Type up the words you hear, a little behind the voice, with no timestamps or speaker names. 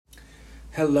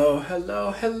Hello,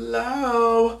 hello,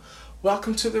 hello.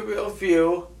 Welcome to The Real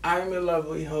View. I'm your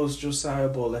lovely host, Josiah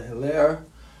Bola Hilaire.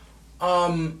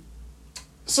 So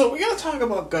we're gonna talk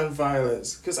about gun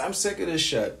violence, because I'm sick of this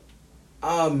shit.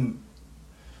 You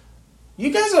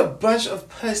guys are a bunch of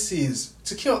pussies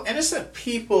to kill innocent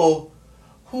people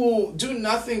who do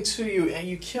nothing to you, and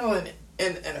you kill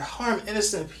and harm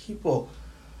innocent people.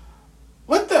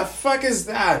 What the fuck is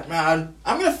that, man?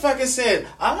 I'm gonna fucking say it.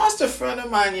 I lost a friend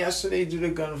of mine yesterday due to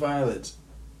gun violence.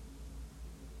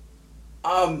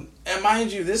 And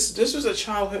mind you, this was a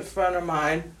childhood friend of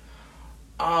mine.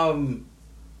 I'm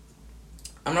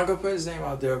not gonna put his name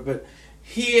out there, but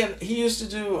he used to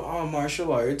do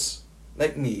martial arts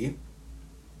like me.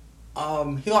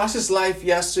 He lost his life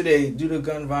yesterday due to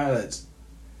gun violence,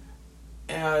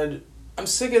 and I'm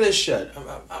sick of this shit.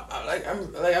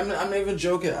 I'm not even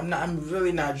joking. I'm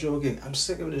really not joking. I'm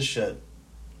sick of this shit.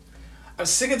 I'm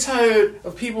sick and tired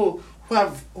of people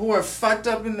who are fucked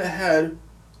up in the head,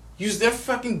 use their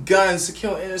fucking guns to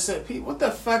kill innocent people. What the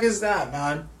fuck is that,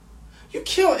 man? You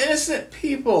kill innocent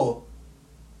people.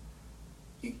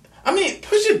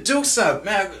 Put your dukes up,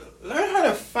 man. Learn how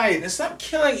to fight and stop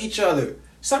killing each other.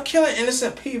 Stop killing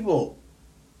innocent people.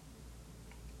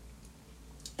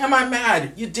 Am I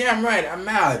mad? You're damn right, I'm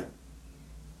mad.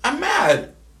 I'm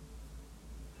mad.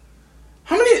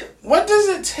 What does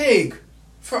it take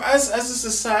for us as a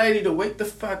society to wake the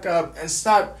fuck up and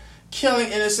stop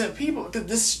killing innocent people?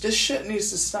 This shit needs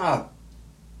to stop.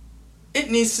 It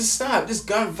needs to stop. This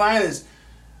gun violence.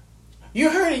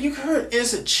 You heard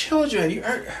innocent children. You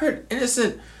heard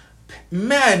innocent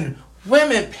men,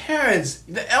 women, parents,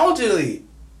 the elderly,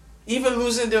 even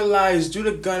losing their lives due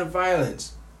to gun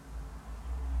violence.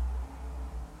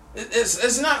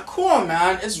 It's not cool,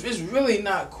 man. It's really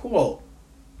not cool.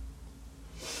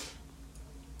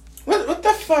 What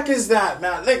the fuck is that,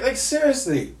 man? Like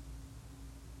seriously.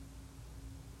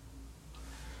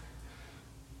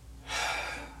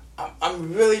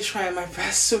 I'm really trying my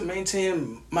best to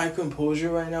maintain my composure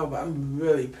right now, but I'm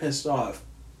really pissed off.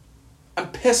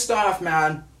 I'm pissed off,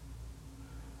 man.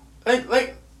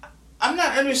 Like I'm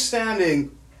not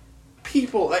understanding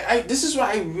people. This is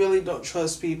why I really don't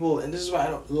trust people, and this is why I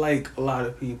don't like a lot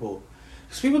of people.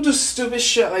 Because people do stupid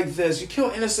shit like this. You kill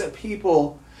innocent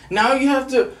people. Now you have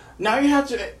to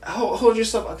hold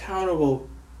yourself accountable.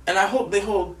 And I hope they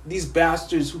hold these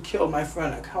bastards who killed my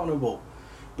friend accountable.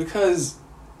 Because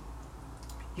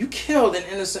you killed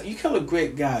a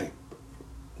great guy.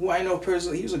 Who I know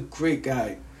personally, he was a great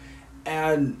guy.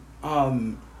 And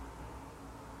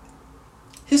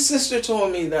his sister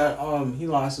told me that he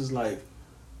lost his life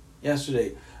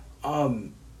yesterday.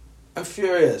 I'm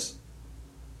furious.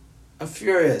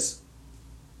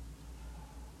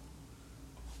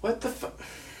 What the fuck?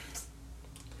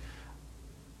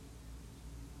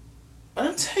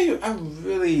 I'm telling you, I'm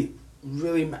really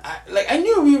mad. I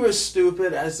knew we were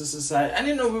stupid as a society. I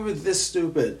didn't know we were this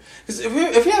stupid. Because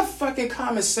if we have fucking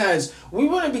common sense, we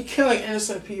wouldn't be killing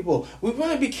innocent people. We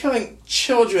wouldn't be killing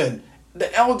children,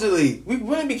 the elderly. We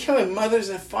wouldn't be killing mothers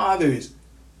and fathers.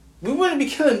 We wouldn't be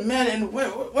killing men and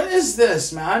women. What is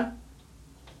this, man?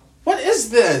 What is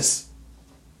this?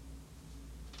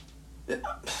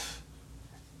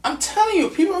 I'm telling you,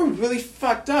 people are really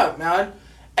fucked up, man.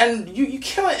 And you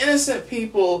kill innocent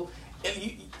people, and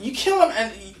you kill them,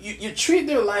 and you treat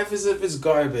their life as if it's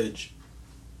garbage.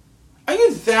 Are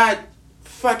you that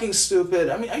fucking stupid?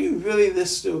 Are you really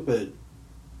this stupid?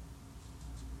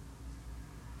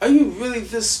 Are you really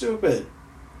this stupid?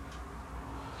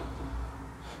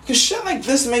 Because shit like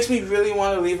this makes me really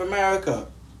want to leave America.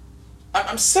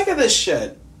 I'm sick of this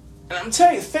shit. And I'm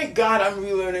telling you, thank God I'm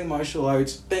relearning martial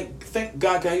arts. Thank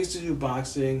God I used to do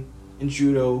boxing and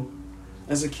judo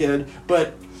as a kid.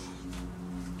 But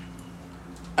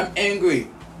I'm angry.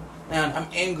 Man, I'm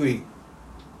angry.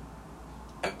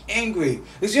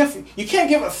 Because you can't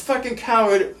give a fucking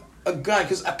coward a gun.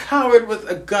 Because a coward with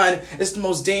a gun is the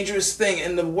most dangerous thing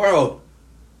in the world.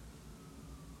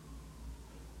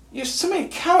 There's so many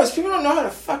cowards. People don't know how to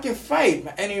fucking fight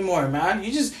anymore, man.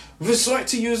 You just resort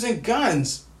to using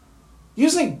guns.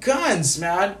 Using guns,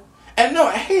 man. And no,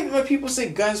 I hate when people say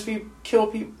guns kill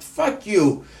people. Fuck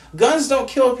you. Guns don't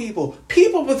kill people.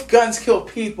 People with guns kill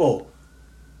people.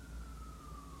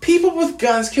 People with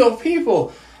guns kill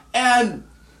people. And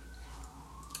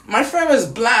my friend was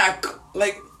black,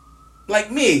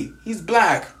 like me. He's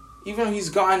black, even though he's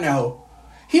gone now.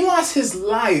 He lost his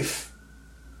life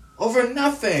over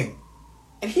nothing.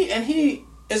 And he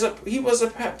was a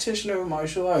practitioner of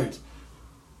martial arts.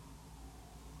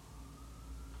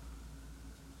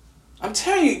 I'm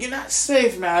telling you, you're not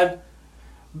safe, man.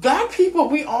 Black people,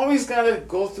 we always gotta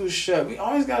go through shit. We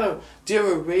always gotta deal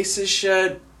with racist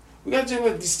shit. We gotta deal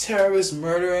with these terrorists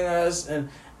murdering us and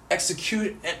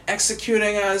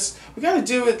executing us. We gotta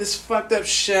deal with this fucked up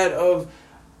shit of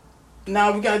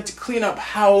now we gotta clean up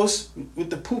house with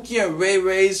the Pookie and Ray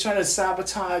Rays trying to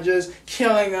sabotage us,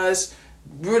 killing us,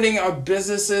 ruining our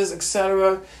businesses,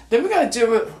 etc. Then we gotta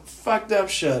deal with fucked up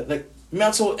shit like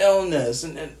mental illness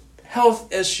and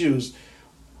health issues.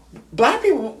 Black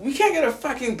people, we can't get a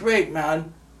fucking break,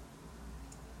 man.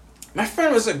 My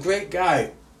friend was a great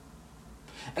guy.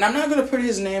 And I'm not gonna put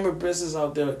his name or business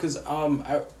out there because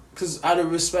out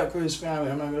of respect for his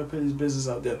family, I'm not gonna put his business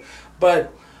out there.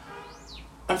 But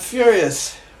I'm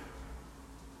furious.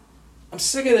 I'm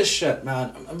sick of this shit,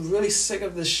 man. I'm really sick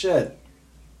of this shit.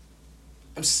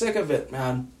 I'm sick of it,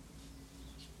 man.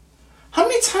 How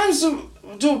many times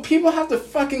do people have to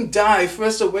fucking die for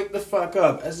us to wake the fuck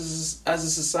up as a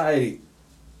society?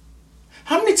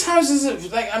 How many times is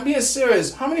it, like, I'm being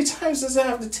serious, how many times does it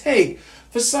have to take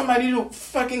for somebody to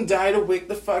fucking die to wake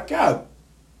the fuck up?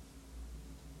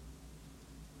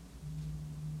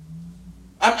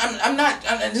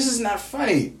 This is not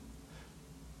funny.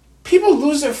 People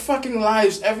lose their fucking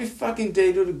lives every fucking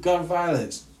day due to gun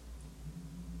violence.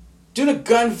 Due to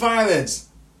gun violence.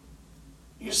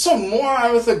 You're some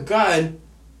moron with a gun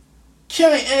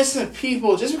killing innocent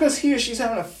people just because he or she's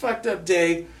having a fucked up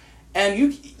day,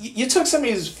 and you took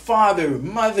somebody's father,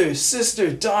 mother,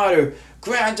 sister, daughter,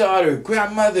 granddaughter,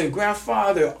 grandmother,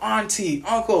 grandfather, auntie,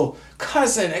 uncle,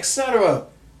 cousin, etc.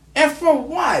 And for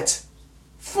what?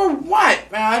 For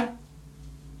what, man?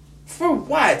 For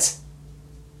what?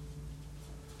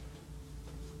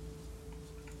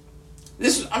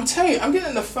 I'm telling you, I'm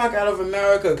getting the fuck out of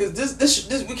America because this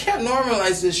we can't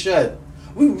normalize this shit.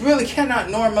 We really cannot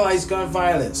normalize gun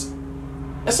violence.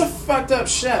 That's a fucked up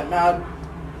shit, man.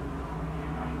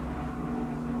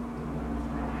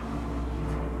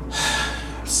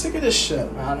 I'm sick of this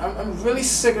shit, man. I'm really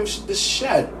sick of this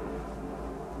shit.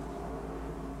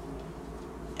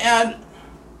 And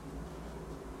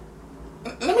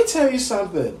let me tell you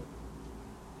something.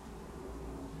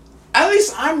 At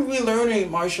least I'm relearning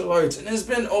martial arts, and it's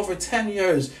been over 10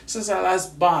 years since I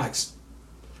last boxed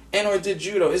and or did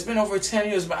judo. It's been over 10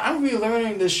 years, but I'm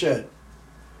relearning this shit.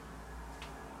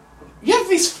 You have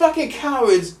these fucking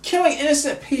cowards killing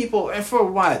innocent people, and for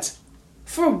what?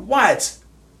 For what?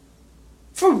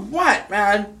 For what,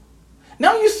 man?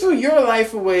 Now you threw your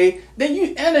life away, then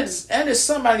you ended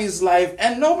somebody's life,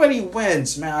 and nobody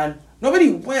wins, man.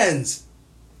 Nobody wins.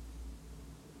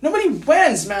 Nobody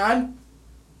wins, man.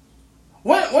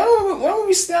 When will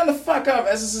we stand the fuck up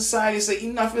as a society and say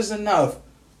enough is enough?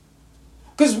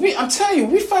 Because I'm telling you,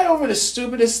 we fight over the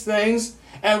stupidest things,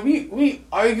 and we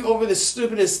argue over the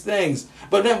stupidest things.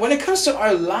 But then when it comes to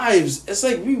our lives, it's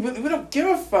like we don't give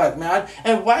a fuck, man.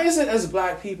 And why is it as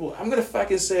black people, I'm going to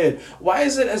fucking say it, why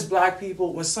is it as black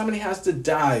people when somebody has to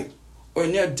die or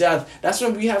near death, that's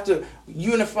when we have to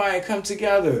unify and come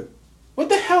together? What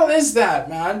the hell is that,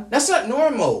 man? That's not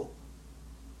normal.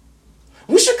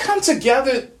 We should come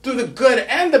together through the good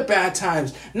and the bad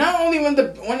times, not only when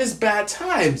it's bad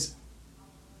times.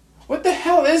 What the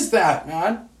hell is that,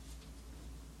 man?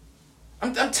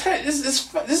 I'm telling you,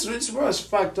 this world is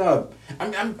fucked up.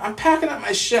 I'm packing up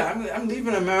my shit. I'm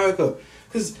leaving America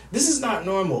because this is not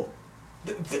normal.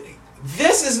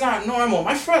 This is not normal.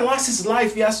 My friend lost his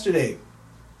life yesterday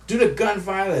due to gun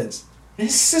violence, and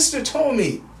his sister told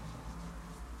me.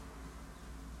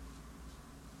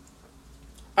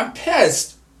 I'm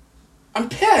pissed. I'm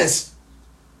pissed.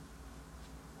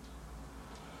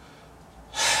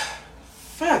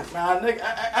 Fuck, man. Like,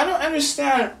 I don't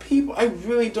understand people. I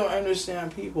really don't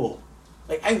understand people.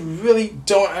 Like, I really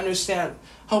don't understand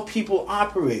how people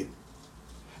operate.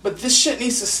 But this shit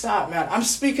needs to stop, man. I'm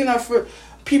speaking up for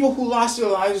people who lost their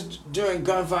lives during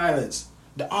gun violence.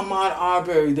 The Ahmaud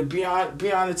Arbery, the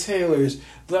Breonna Taylors,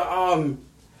 the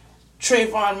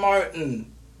Trayvon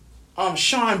Martin,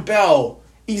 Sean Bell,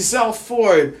 Ezell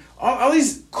Ford, all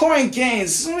these Corey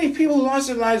Gaines, so many people who lost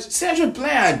their lives. Sandra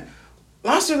Bland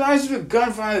lost their lives with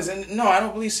gun violence. And no, I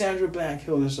don't believe Sandra Bland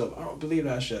killed herself. I don't believe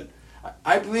that shit.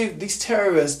 I believe these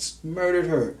terrorists murdered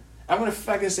her. I'm going to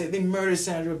fucking say they murdered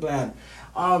Sandra Bland.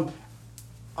 Alton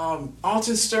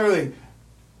Sterling.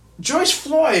 George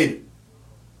Floyd.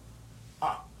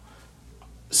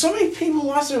 So many people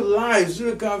lost their lives due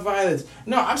to gun violence.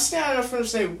 No, I'm standing up for them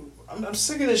saying, I'm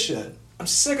sick of this shit. I'm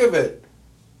sick of it.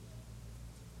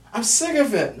 I'm sick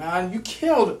of it, man. You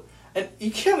killed an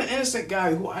innocent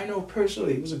guy who I know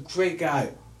personally. He was a great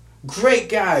guy. Great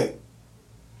guy.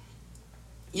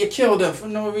 You killed him for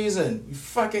no reason. You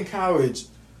fucking cowards.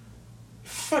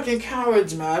 Fucking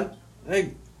cowards, man.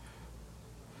 Like,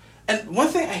 And one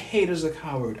thing I hate is a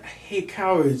coward. I hate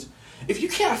cowards. If you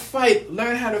can't fight,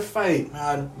 learn how to fight,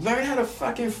 man. Learn how to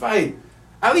fucking fight.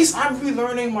 At least I'm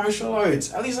relearning martial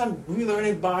arts. At least I'm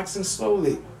relearning boxing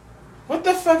slowly. What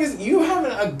the fuck is you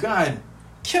having a gun,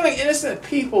 killing innocent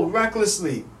people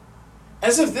recklessly,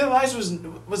 as if their lives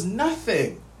was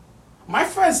nothing? My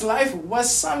friend's life was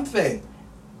something.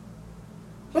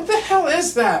 What the hell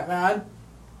is that, man?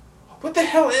 What the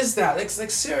hell is that? Like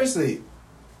seriously.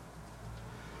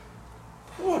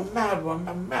 Oh, I'm mad, bro.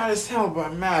 I'm mad as hell, bro.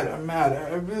 I'm mad.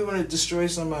 I really want to destroy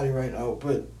somebody right now,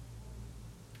 but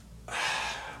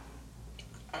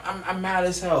I'm mad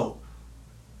as hell.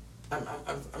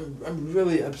 I'm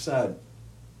really upset,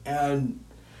 and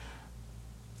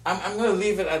I'm gonna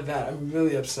leave it at that. I'm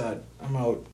really upset. I'm out.